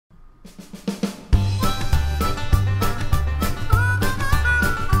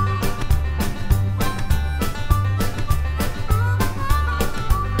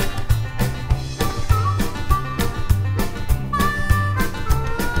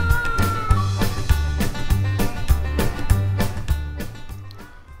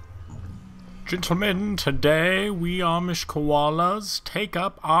Gentlemen, today we Amish Koalas take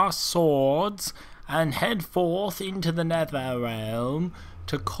up our swords and head forth into the Nether Realm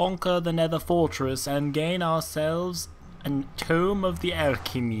to conquer the Nether Fortress and gain ourselves a Tome of the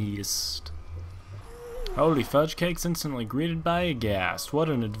Alkahest. Holy fudge cakes, instantly greeted by a ghast. What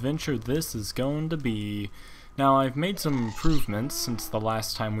an adventure this is going to be. Now, I've made some improvements since the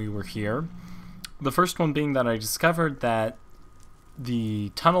last time we were here. The first one being that I discovered that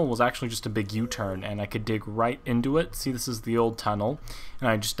the tunnel was actually just a big U-turn, and I could dig right into it. See, this is the old tunnel, and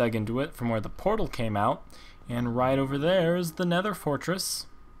I just dug into it from where the portal came out, and right over there is the Nether Fortress.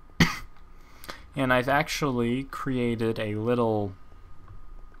 And I've actually created a little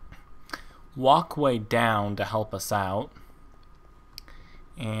walkway down to help us out,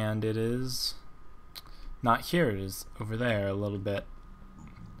 and it is not here, it is over there a little bit.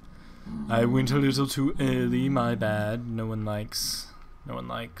 I went a little too early, my bad. No one likes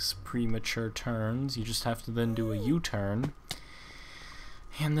premature turns. You just have to then do a U-turn.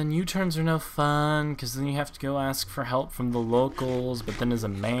 And then U-turns are no fun, because then you have to go ask for help from the locals, but then as a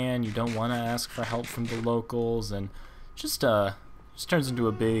man, you don't want to ask for help from the locals, and just turns into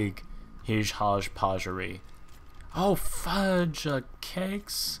a big hodgepodgery. Oh, fudge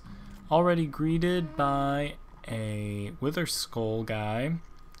cakes. Already greeted by a wither skull guy.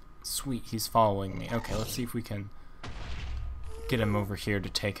 Sweet, he's following me. Okay, let's see if we can get him over here to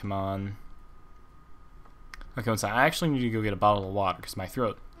take him on. Okay, one second. I actually need to go get a bottle of water because my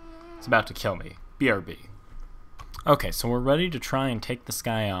throat is about to kill me. BRB. Okay, so we're ready to try and take this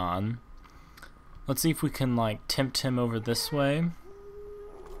guy on. Let's see if we can, like, tempt him over this way.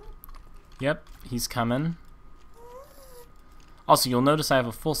 Yep, he's coming. Also, you'll notice I have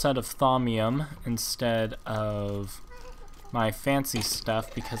a full set of thaumium instead of my fancy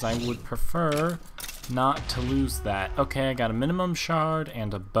stuff because I would prefer not to lose that. Okay, I got a minimum shard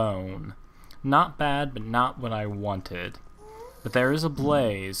and a bone. Not bad, but not what I wanted. But there is a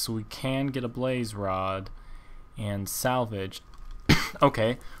blaze, so we can get a blaze rod and salvage.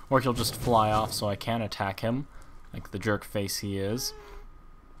 Okay, or he'll just fly off so I can attack him, like the jerk face he is.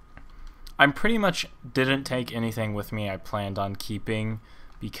 I pretty much didn't take anything with me I planned on keeping,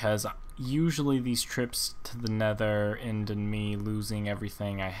 because usually these trips to the Nether end in me losing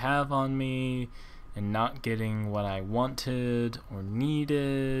everything I have on me and not getting what I wanted or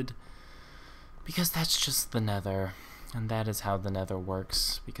needed, because that's just the Nether, and that is how the Nether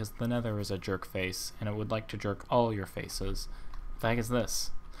works, because the Nether is a jerk face and it would like to jerk all your faces. What the heck is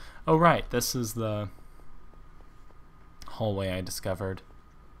this? Oh right, this is the hallway I discovered.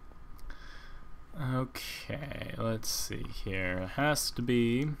 Okay, let's see here. It has to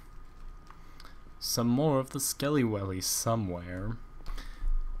be some more of the Skellywelly somewhere.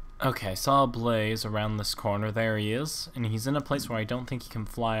 Okay, I saw a blaze around this corner. There he is. And he's in a place where I don't think he can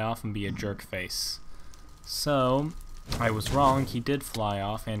fly off and be a jerk face. So, I was wrong. He did fly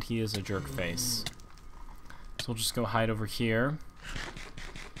off, and he is a jerk face. So we'll just go hide over here.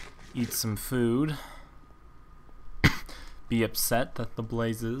 Eat some food. Be upset that the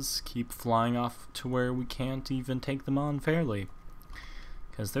blazes keep flying off to where we can't even take them on fairly,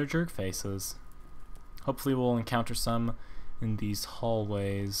 because they're jerk faces. Hopefully we'll encounter some in these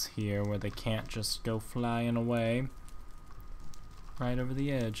hallways here where they can't just go flying away right over the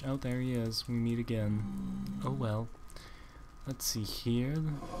edge. Oh, there he is. We meet again. Oh well. Let's see here.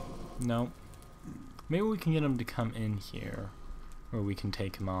 No. Maybe we can get him to come in here where we can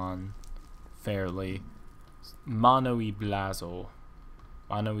take him on fairly. Mono y blazo.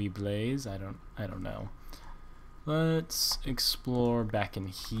 Mono y blaze? I don't know. Let's explore back in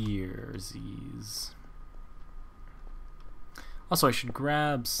here, Z's. Also, I should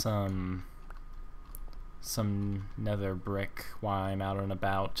grab some nether brick while I'm out and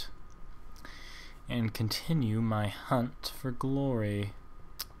about and continue my hunt for glory.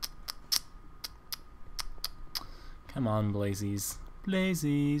 Come on, Blazies.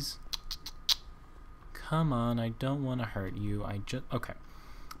 Blazies. Come on, I don't want to hurt you. Okay.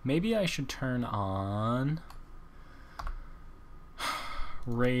 Maybe I should turn on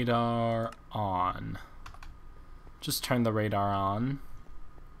radar on. Just turn the radar on.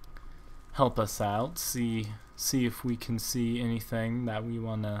 Help us out. See if we can see anything that we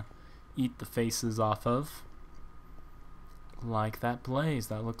want to eat the faces off of. Like that blaze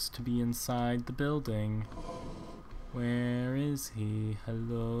that looks to be inside the building. Where is he?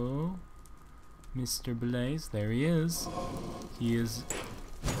 Hello? Mr. Blaze, there he is. He is...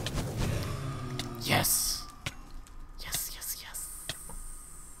 Yes! Yes, yes, yes!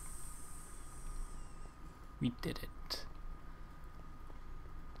 We did it.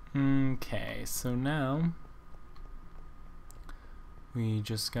 Okay, so now We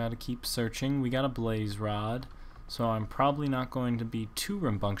just gotta keep searching. We got a blaze rod, so I'm probably not going to be too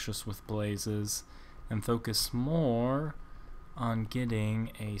rambunctious with blazes and focus more on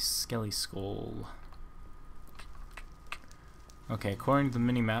getting a skelly skull. Okay, according to the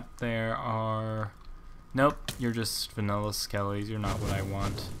mini-map, there are... Nope, you're just vanilla skellies. You're not what I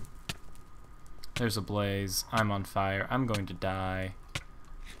want. There's a blaze. I'm on fire. I'm going to die.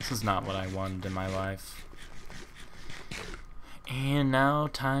 This is not what I wanted in my life. And now,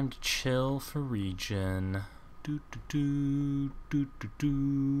 time to chill for regen. Do do do do do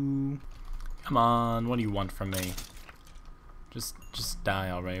do. Come on, what do you want from me? Just die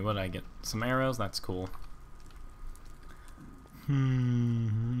already. What did I get? Some arrows? That's cool. I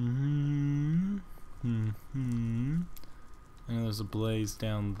know there's a blaze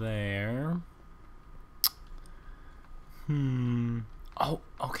down there. Oh,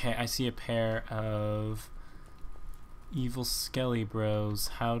 okay, I see a pair of evil skelly bros.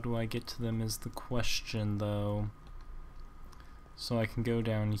 How do I get to them is the question, though. So I can go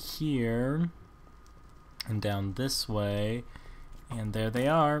down here and down this way, and there they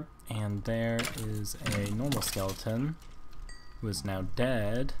are. And there is a normal skeleton who is now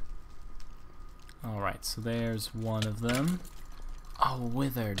dead. Alright, so there's one of them. Oh,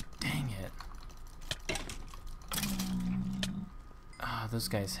 withered. Dang it. Ah, those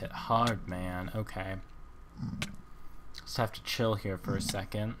guys hit hard, man. Okay. Just have to chill here for a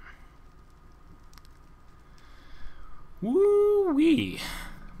second. Woo-wee.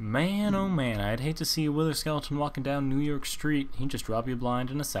 Man, oh man, I'd hate to see a wither skeleton walking down New York Street. He'd just drop you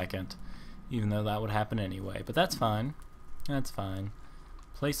blind in a second. Even though that would happen anyway. But that's fine. That's fine.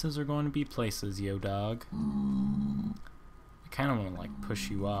 Places are going to be places, yo dog. I kind of want to, like, push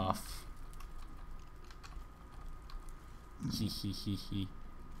you off. Hee hee hee hee.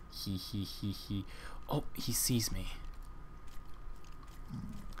 Hee hee hee hee. Oh, he sees me.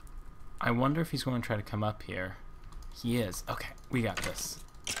 I wonder if he's going to try to come up here. He is. Okay, we got this.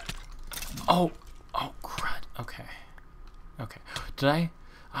 Oh! Oh, crud. Okay. Okay. Did I?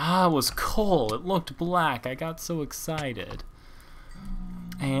 Ah, it was coal. It looked black. I got so excited.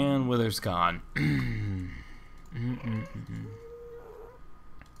 And wither's gone.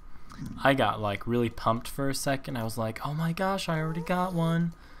 I got like really pumped for a second. I was like, oh my gosh, I already got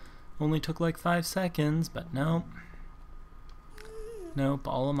one. Only took like 5 seconds, but nope. Nope,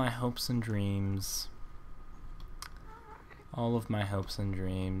 all of my hopes and dreams. All of my hopes and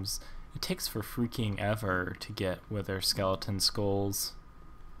dreams. It takes for freaking ever to get wither skeleton skulls.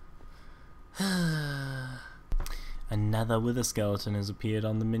 Another wither skeleton has appeared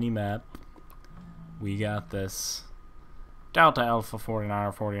on the mini-map. We got this. Delta Alpha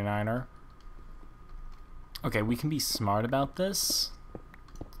 49er 49er. Okay, we can be smart about this.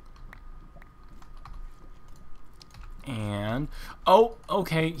 And oh,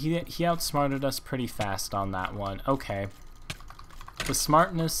 okay, he outsmarted us pretty fast on that one. Okay. The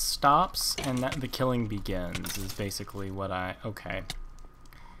smartness stops and the killing begins is basically what okay.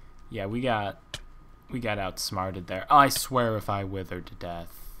 Yeah, we got outsmarted there. I swear if I withered to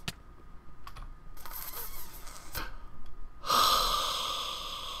death.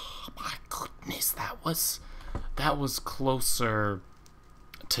 My goodness, that was closer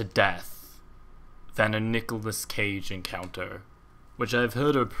to death than a Nicolas Cage encounter, which I've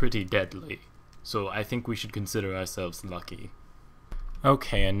heard are pretty deadly. So I think we should consider ourselves lucky.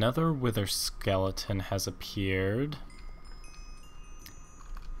 Okay, another wither skeleton has appeared.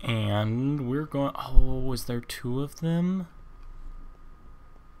 And we're going... Oh, was there 2 of them?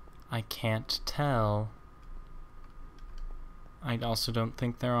 I can't tell. I also don't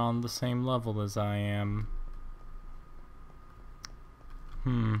think they're on the same level as I am.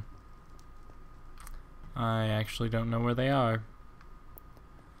 I actually don't know where they are.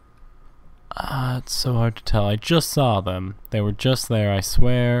 It's so hard to tell. I just saw them. They were just there, I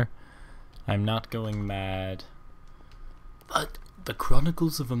swear. I'm not going mad. But the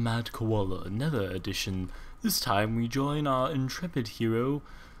Chronicles of a Mad Koala, Nether edition. This time we join our intrepid hero,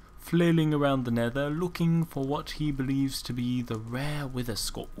 flailing around the Nether, looking for what he believes to be the rare wither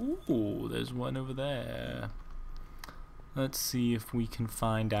skull. Ooh, there's one over there. Let's see if we can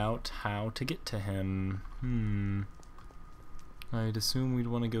find out how to get to him. I'd assume we'd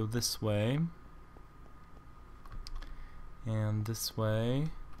want to go this way. And this way.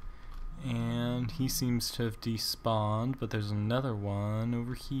 And he seems to have despawned, but there's another one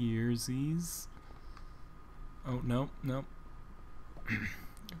over here, Z's. Oh, no, no.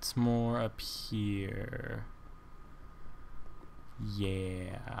 It's more up here.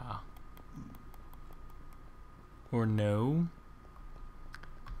 Yeah. Or no?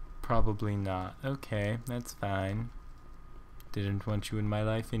 Probably not. Okay, that's fine. Didn't want you in my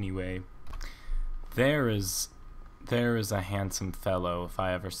life anyway. There is a handsome fellow if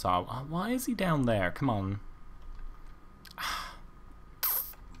I ever saw. Why is he down there? Come on.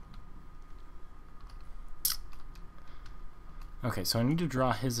 Okay, so I need to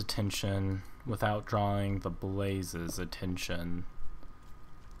draw his attention without drawing the Blaze's attention.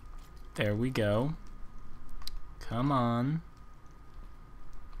 There we go. Come on.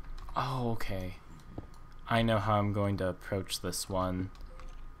 Oh, okay. I know how I'm going to approach this one.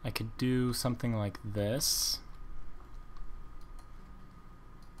 I could do something like this.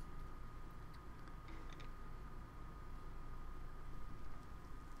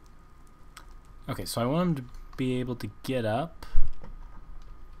 Okay, so I want him to be able to get up,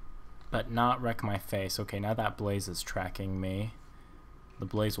 but not wreck my face. Okay, now that Blaze is tracking me. The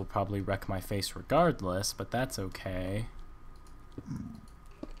Blaze will probably wreck my face regardless, but that's okay.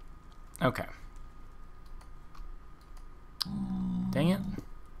 Okay. Dang it.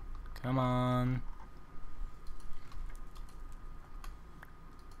 Come on.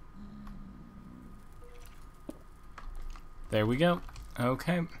 There we go.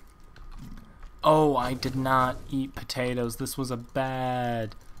 Okay. Oh, I did not eat potatoes. This was a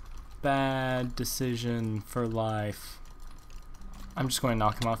bad decision for life. I'm just going to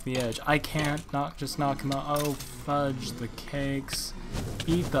knock him off the edge. I can't just knock him out. Oh, fudge the cakes.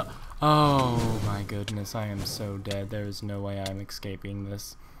 Eat the... Oh my goodness, I am so dead. There is no way I'm escaping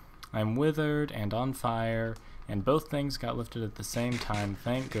this. I'm withered and on fire, and both things got lifted at the same time.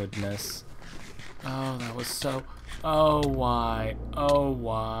 Thank goodness. Oh, that was so... Oh, why? Oh,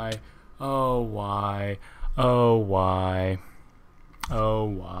 why? Oh, why? Oh, why? Oh,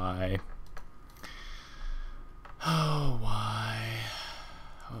 why? Oh, why?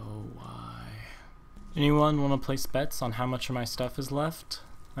 Oh, why? Anyone want to place bets on how much of my stuff is left?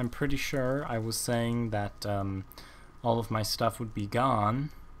 I'm pretty sure I was saying that all of my stuff would be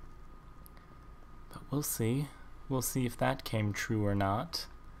gone. But we'll see. We'll see if that came true or not.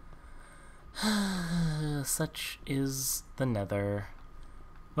 Such is the Nether.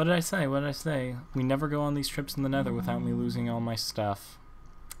 What did I say? What did I say? We never go on these trips in the Nether without me losing all my stuff.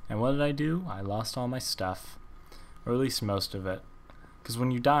 And what did I do? I lost all my stuff. Or at least most of it. Because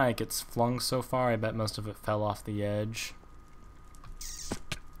when you die, it gets flung so far, I bet most of it fell off the edge.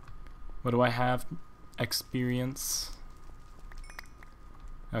 What do I have? Experience.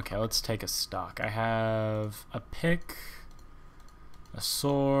 Okay, let's take a stock. I have a pick, a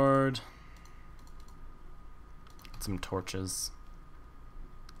sword, some torches.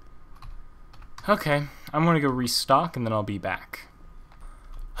 Okay, I'm gonna go restock and then I'll be back.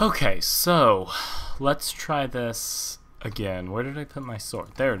 Okay, so let's try this again. Where did I put my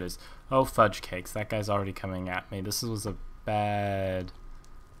sword? There it is. Oh, fudge cakes. That guy's already coming at me. This was a bad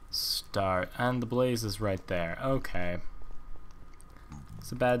start. And the Blaze is right there. Okay.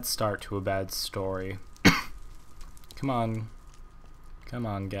 It's a bad start to a bad story. Come on. Come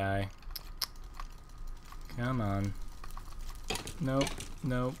on, guy. Come on. Nope.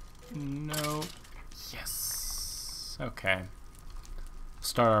 Nope. Nope. Yes. Okay.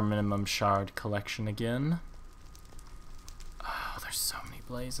 Start our minimum shard collection again. Oh, there's so many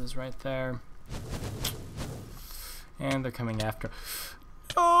Blazes right there. And they're coming after.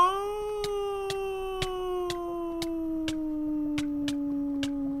 Oh!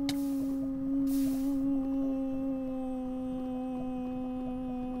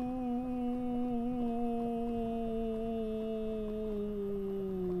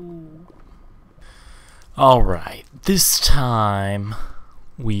 Alright, this time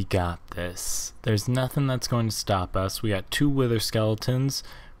we got this. There's nothing that's going to stop us. We got 2 wither skeletons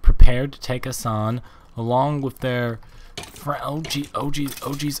prepared to take us on, along with their... Oh geez, oh geez,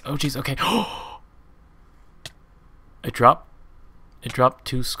 oh geez, oh geez, okay. It dropped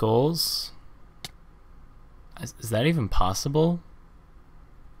 2 skulls? Is that even possible?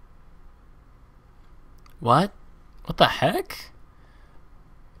 What? What the heck?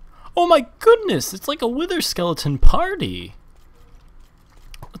 Oh my goodness, it's like a wither skeleton party.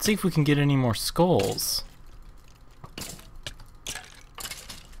 Let's see if we can get any more skulls.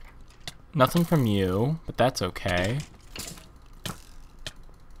 Nothing from you, but that's okay.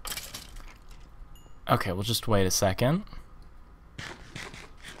 Okay, we'll just wait a second.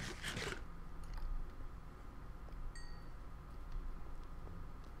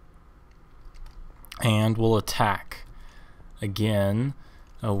 And we'll attack again.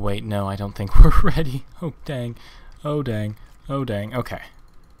 Oh wait, no, I don't think we're ready. Oh dang. Oh dang. Oh dang. Okay.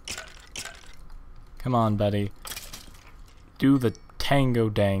 Come on, buddy. Do the tango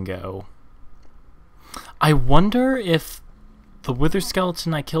dango. I wonder if the wither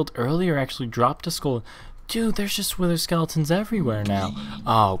skeleton I killed earlier actually dropped a skull. Dude, there's just wither skeletons everywhere now.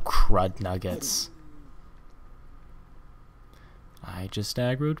 Oh, crud nuggets. I just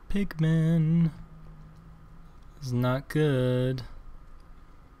aggroed pigmen. It's not good.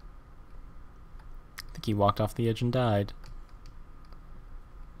 I think he walked off the edge and died.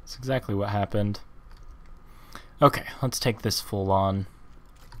 That's exactly what happened. Okay, let's take this full on.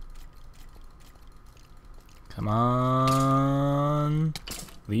 Come on.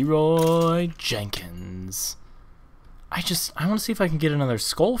 Leroy Jenkins. I want to see if I can get another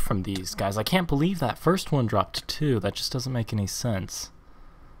skull from these guys. I can't believe that first one dropped 2. That just doesn't make any sense.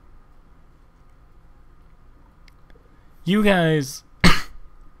 You guys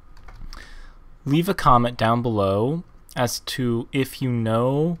leave a comment down below as to if you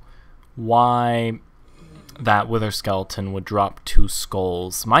know why that wither skeleton would drop 2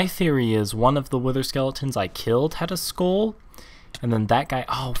 skulls. My theory is one of the wither skeletons I killed had a skull, and then that guy...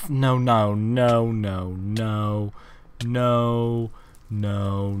 Oh, no, no, no, no, no, no,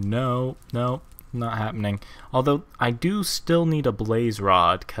 no, no, no, not happening. Although, I do still need a blaze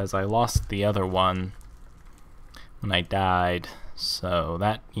rod, because I lost the other one when I died, so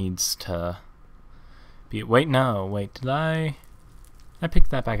that needs to be... Wait, no, wait, did I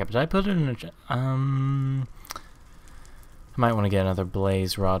picked that back up. Did I put it in a... I might want to get another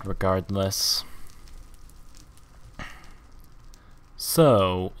blaze rod regardless.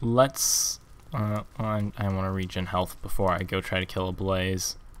 So, let's... I want to regen health before I go try to kill a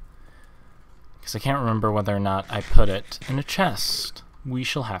blaze. Because I can't remember whether or not I put it in a chest. We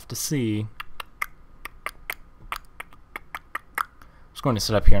shall have to see. I'm just going to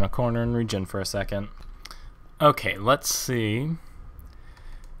sit up here in a corner and regen for a second. Okay, let's see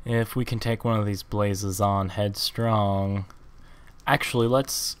if we can take one of these blazes on headstrong. Actually,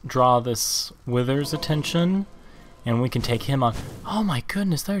 let's draw this wither's attention, and we can take him on. Oh my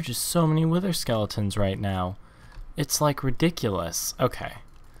goodness, there are just so many wither skeletons right now. It's like ridiculous. Okay,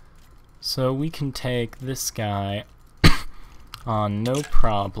 so we can take this guy on no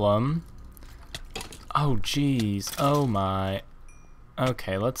problem. Oh geez, oh my.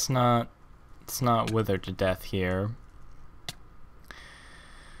 Okay, let's not wither to death here.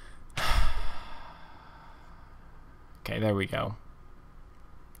 Okay, there we go.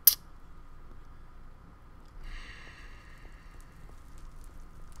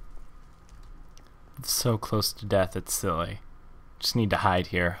 It's so close to death, it's silly. Just need to hide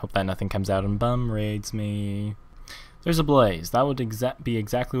here. Hope that nothing comes out and bum raids me. There's a blaze. That would be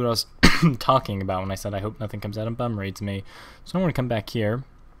exactly what I was talking about when I said I hope nothing comes out and bum raids me. So I want to come back here,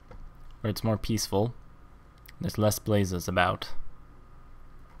 where it's more peaceful. There's less blazes about.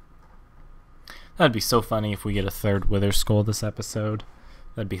 That'd be so funny if we get a 3rd wither skull this episode.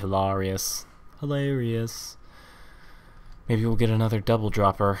 That'd be hilarious. Hilarious. Maybe we'll get another double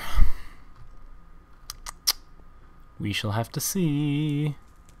dropper. We shall have to see.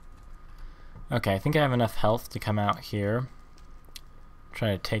 Okay, I think I have enough health to come out here. Try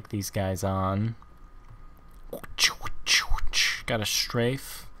to take these guys on. Gotta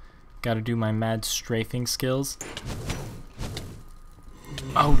strafe. Gotta do my mad strafing skills.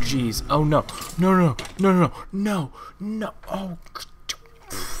 Oh jeez. Oh no. No, no, no, no, no, no. Oh.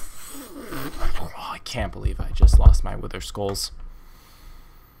 I can't believe I just lost my wither skulls.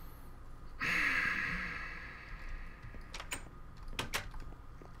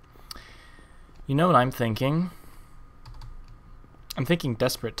 You know what I'm thinking? I'm thinking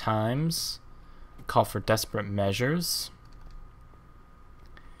desperate times call for desperate measures.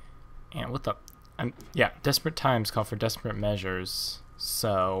 And what the... yeah, desperate times call for desperate measures.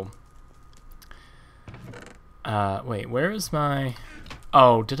 So... wait, where is my...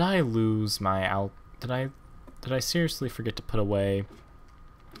 Oh, did I lose my... Did I seriously forget to put away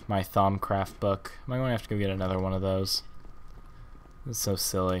my Thaumcraft book? Am I going to have to go get another one of those? This is so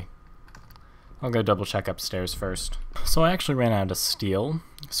silly. I'll go double check upstairs first. So I actually ran out of steel,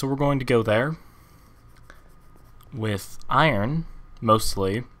 so we're going to go there with iron,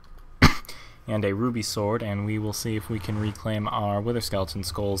 mostly, and a ruby sword, and we will see if we can reclaim our wither skeleton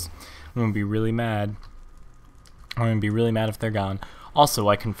skulls. I'm going to be really mad. I'm going to be really mad if they're gone. Also,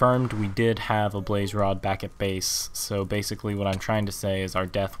 I confirmed we did have a blaze rod back at base, so basically what I'm trying to say is our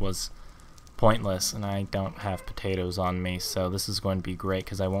death was pointless, and I don't have potatoes on me, so this is going to be great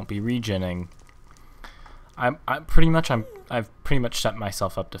because I won't be regening. I've pretty much set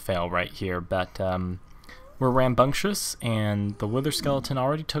myself up to fail right here, but we're rambunctious, and the wither skeleton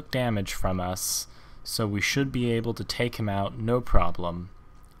already took damage from us, so we should be able to take him out no problem.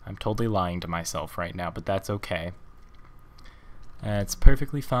 I'm totally lying to myself right now, but that's okay. It's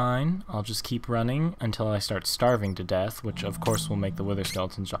perfectly fine. I'll just keep running until I start starving to death, which of course will make the wither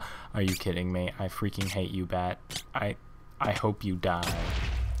skeletons. Are you kidding me? I freaking hate you, bat. I hope you die.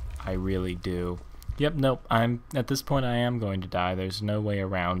 I really do. Yep, nope. At this point I am going to die. There's no way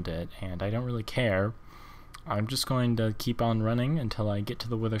around it, and I don't really care. I'm just going to keep on running until I get to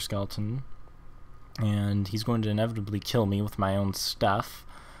the wither skeleton, and he's going to inevitably kill me with my own stuff.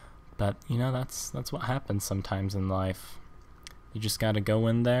 But you know, that's what happens sometimes in life. You just gotta go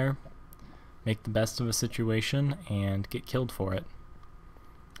in there, make the best of a situation, and get killed for it.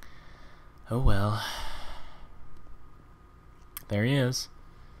 Oh well. There he is.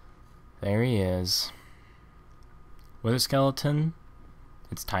 There he is. Wither skeleton,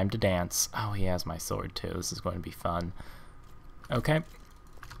 it's time to dance. Oh, he has my sword too. This is going to be fun. Okay,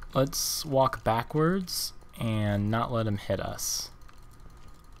 let's walk backwards and not let him hit us.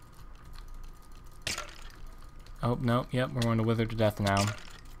 Oh, no, yep, we're going to wither to death now.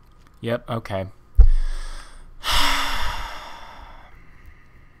 Yep, okay.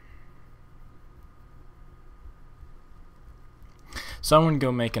 So I'm going to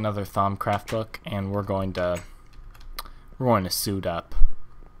go make another Thaumcraft book, and we're going to suit up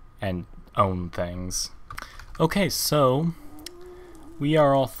and own things. Okay, so we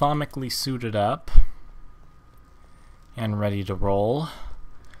are all thomically suited up and ready to roll.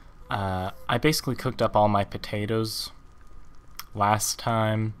 I basically cooked up all my potatoes last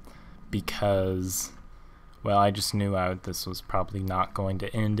time because, well, I just knew this was probably not going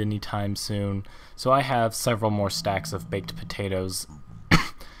to end anytime soon. So I have several more stacks of baked potatoes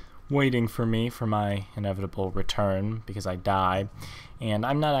waiting for me for my inevitable return because I die. And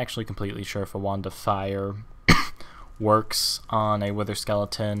I'm not actually completely sure if a wand of fire works on a wither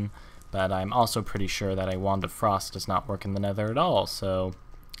skeleton, but I'm also pretty sure that a wand of frost does not work in the nether at all, so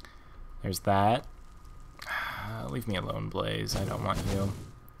there's that. Leave me alone, Blaze. I don't want you.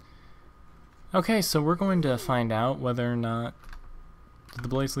 Okay, so we're going to find out whether or not... Did the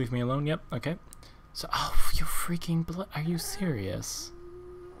Blaze leave me alone? Yep, okay. So, oh, you freaking are you serious?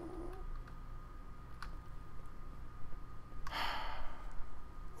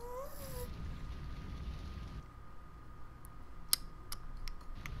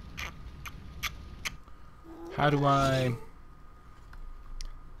 How do I...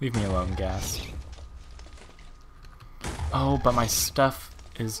 Leave me alone, gas. Oh, but my stuff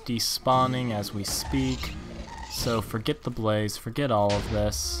is despawning as we speak, so forget the Blaze, forget all of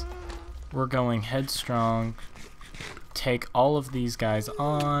this. We're going headstrong. Take all of these guys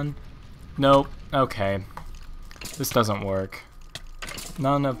on. Nope, okay. This doesn't work.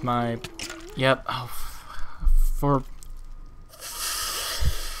 None of my... Yep, oh, for...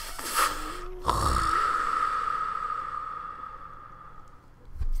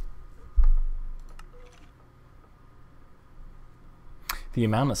 The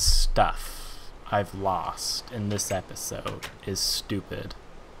amount of stuff I've lost in this episode is stupid.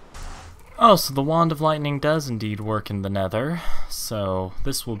 Oh, so the Wand of Lightning does indeed work in the nether, so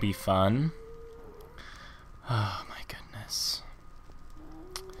this will be fun. Oh my goodness.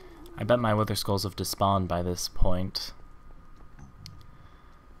 I bet my wither skulls have despawned by this point.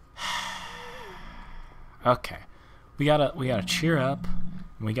 Okay. We gotta cheer up,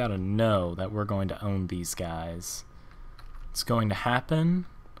 and we gotta know that we're going to own these guys. It's going to happen.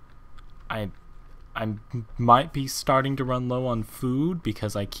 I might be starting to run low on food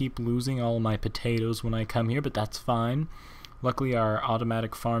because I keep losing all my potatoes when I come here, but that's fine. Luckily our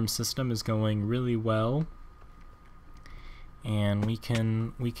automatic farm system is going really well, and we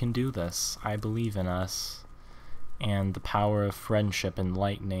can do this. I believe in us and the power of friendship and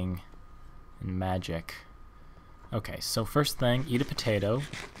lightning and magic. Okay, so first thing, eat a potato.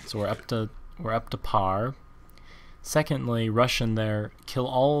 So we're up to par. Secondly, rush in there, kill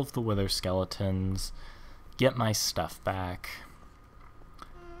all of the wither skeletons, get my stuff back.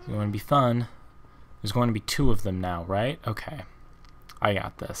 It's going to be fun. There's going to be 2 of them now, right? Okay. I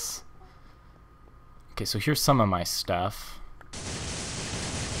got this. Okay, so here's some of my stuff.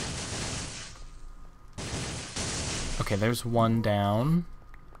 Okay, there's 1 down.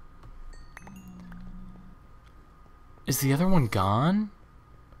 Is the other one gone?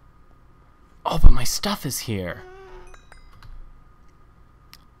 Oh, but my stuff is here.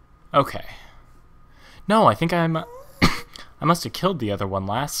 Okay. No, I think I must have killed the other one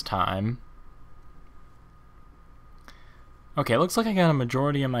last time. Okay, it looks like I got a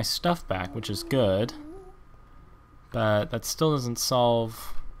majority of my stuff back, which is good. But that still doesn't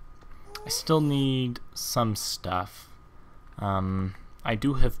solve... I still need some stuff. I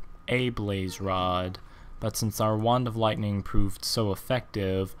do have a blaze rod, but since our Wand of Lightning proved so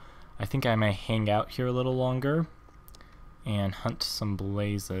effective, I think I may hang out here a little longer and hunt some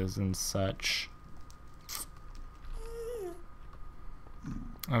blazes and such.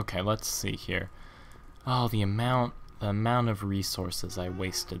 Okay, let's see here. Oh, the amount of resources I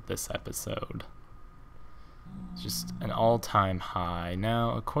wasted this episode. Just an all-time high.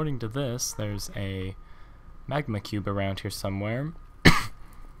 Now, according to this, there's a magma cube around here somewhere,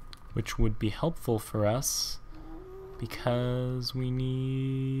 which would be helpful for us because we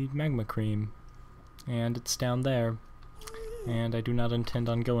need magma cream, and it's down there, and I do not intend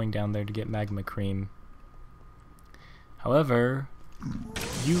on going down there to get magma cream. However,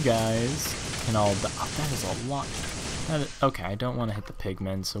 you guys can all... that is a lot. Okay, I don't want to hit the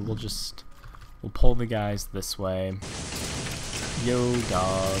pigmen, so we'll pull the guys this way. Yo,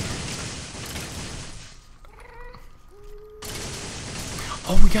 dog.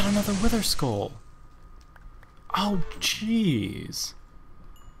 Oh, we got another wither skull. Oh, jeez.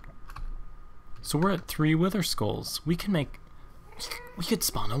 So we're at 3 wither skulls. We could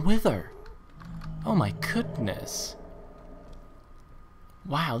spawn a wither. Oh my goodness.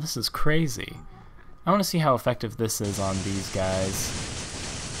 Wow, this is crazy. I want to see how effective this is on these guys.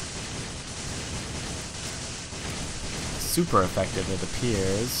 Super effective, it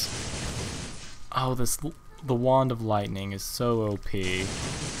appears. Oh, the Wand of Lightning is so OP.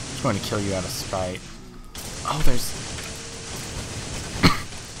 It's going to kill you out of spite. Oh, there's...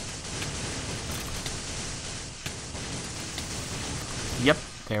 Yep,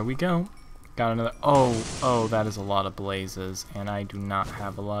 there we go. Got another... Oh, that is a lot of blazes, and I do not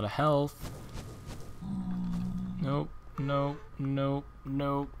have a lot of health. Nope, nope, nope,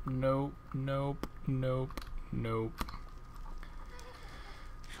 nope, nope, nope, nope, nope.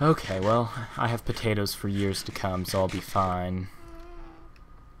 Okay, well, I have potatoes for years to come, so I'll be fine.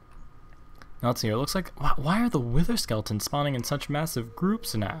 Now let's see here, it looks like... Why are the wither skeletons spawning in such massive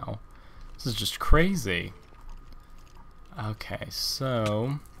groups now? This is just crazy. Okay,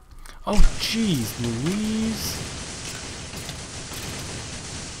 so... Oh, jeez, Louise!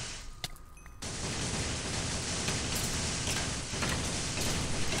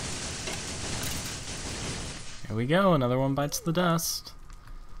 There we go, another one bites the dust.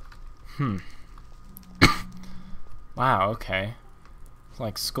 Wow, okay. It's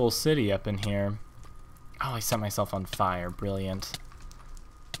like Skull City up in here. Oh, I set myself on fire. Brilliant.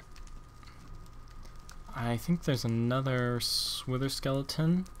 I think there's another wither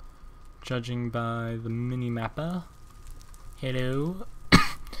skeleton, judging by the mini-mappa. Hello.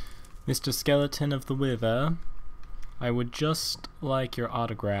 Mr. Skeleton of the Wither. I would just like your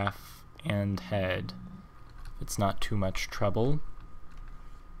autograph and head. It's not too much trouble.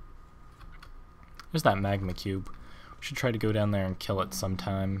 There's that magma cube. We should try to go down there and kill it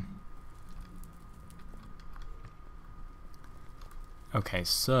sometime. Okay,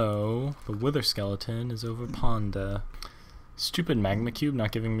 so the wither skeleton is over Ponda. Stupid magma cube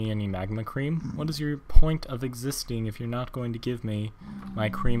not giving me any magma cream. What is your point of existing if you're not going to give me my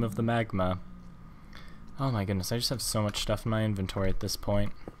cream of the magma? Oh my goodness, I just have so much stuff in my inventory at this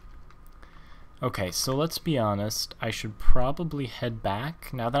point. Okay, so let's be honest, I should probably head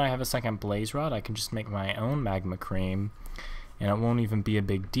back. Now that I have a second blaze rod, I can just make my own magma cream, and it won't even be a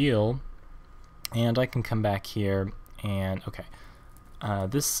big deal. And I can come back here, and okay.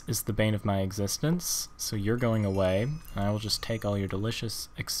 This is the bane of my existence, so you're going away, and I will just take all your delicious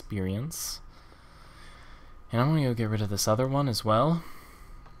experience. And I'm going to go get rid of this other one as well.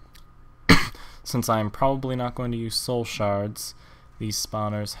 Since I'm probably not going to use soul shards, these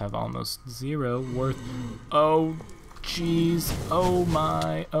spawners have almost 0 worth. Oh, jeez. Oh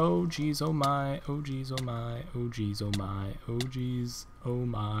my. Oh, jeez. Oh my. Oh, jeez. Oh my. Oh, jeez. Oh my. Oh, jeez. Oh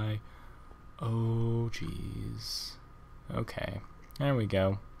my. Oh, jeez. Okay. There we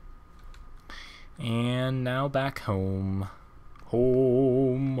go. And now back home.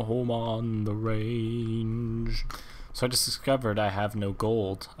 Home on the range. So I just discovered I have no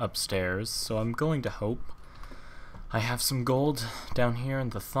gold upstairs, so I'm going to hope I have some gold down here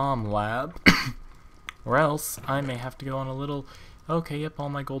in the Thom lab, or else I may have to go on a little... Okay, yep, all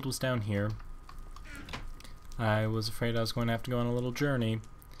my gold was down here. I was afraid I was going to have to go on a little journey.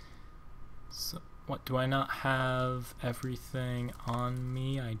 So, what, do I not have everything on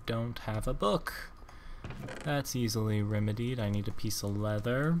me? I don't have a book. That's easily remedied. I need a piece of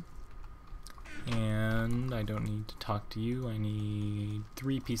leather. And I don't need to talk to you. I need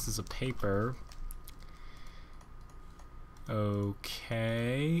 3 pieces of paper.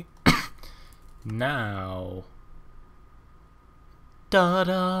 Okay. Now. Da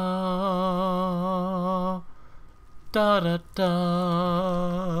da da da da.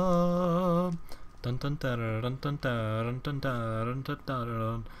 Dun wonder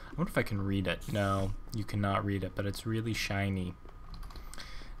if I can read it. No, you cannot read it, but it's really shiny.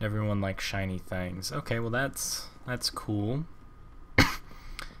 Everyone likes shiny things. Okay, well that's cool.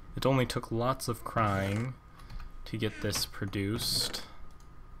 It only took lots of crying to get this produced.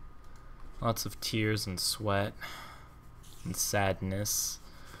 Lots of tears and sweat and sadness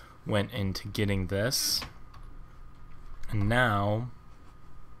went into getting this. And now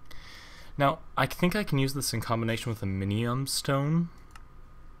I think I can use this in combination with a minium stone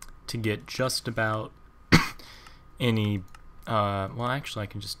to get just about any, well actually I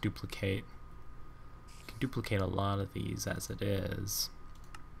can just duplicate. I can duplicate a lot of these as it is.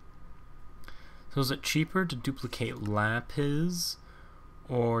 So is it cheaper to duplicate lapis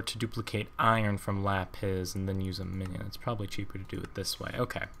or to duplicate iron from lapis and then use a minion? It's probably cheaper to do it this way.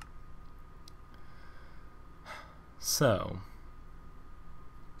 Okay. So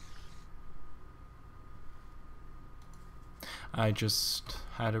I just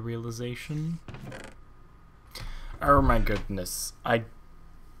had a realization. Oh my goodness.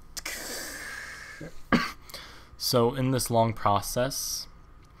 So in this long process,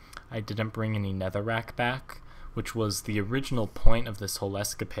 I didn't bring any netherrack back, which was the original point of this whole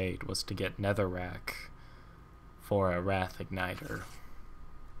escapade, was to get netherrack for a wrath igniter.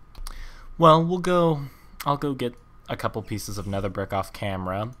 Well, I'll go get a couple pieces of nether brick off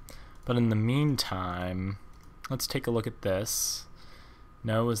camera, but in the meantime, let's take a look at this.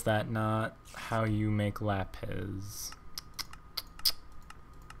 No, is that not how you make lapis?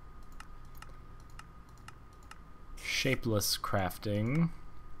 Shapeless crafting.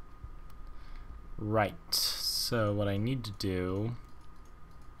 Right, so what I need to do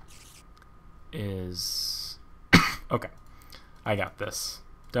is... okay, I got this.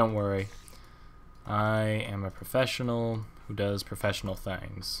 Don't worry. I am a professional who does professional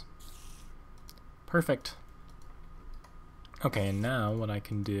things. Perfect. Okay, and now what I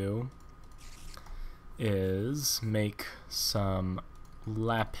can do is make some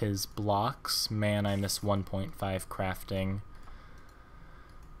lapis blocks. Man, I miss 1.5 crafting.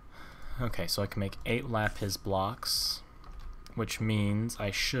 Okay, so I can make 8 lapis blocks, which means I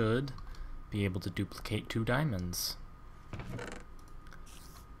should be able to duplicate 2 diamonds.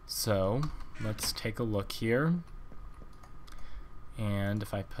 So let's take a look here, and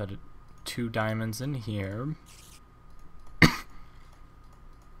if I put 2 diamonds in here,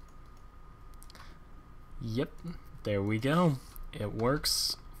 yep, there we go. It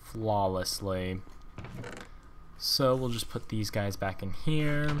works flawlessly. So we'll just put these guys back in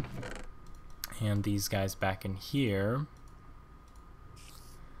here, and these guys back in here.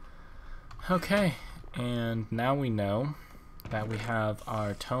 Okay, and now we know that we have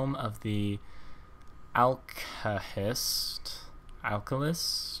our Tome of the Alkahest.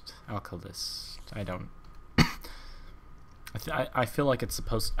 Alkalist? I don't... I feel like it's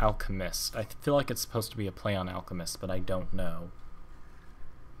supposed... Alchemist. I feel like it's supposed to be a play on alchemist, but I don't know.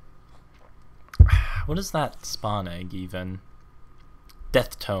 What is that spawn egg, even?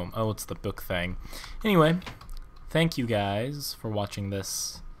 Death Tome. Oh, it's the book thing. Anyway, thank you guys for watching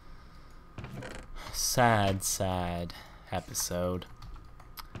this sad, sad episode.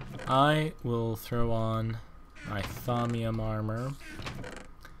 I will throw on my thaumium armor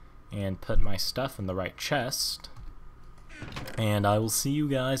and put my stuff in the right chest. And I will see you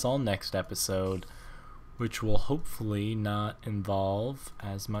guys all next episode, which will hopefully not involve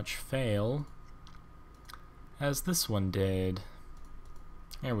as much fail as this one did.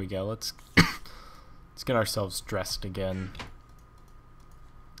 There we go. Let's get ourselves dressed again.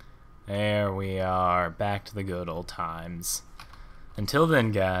 There we are, back to the good old times. Until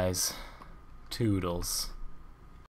then, guys, toodles.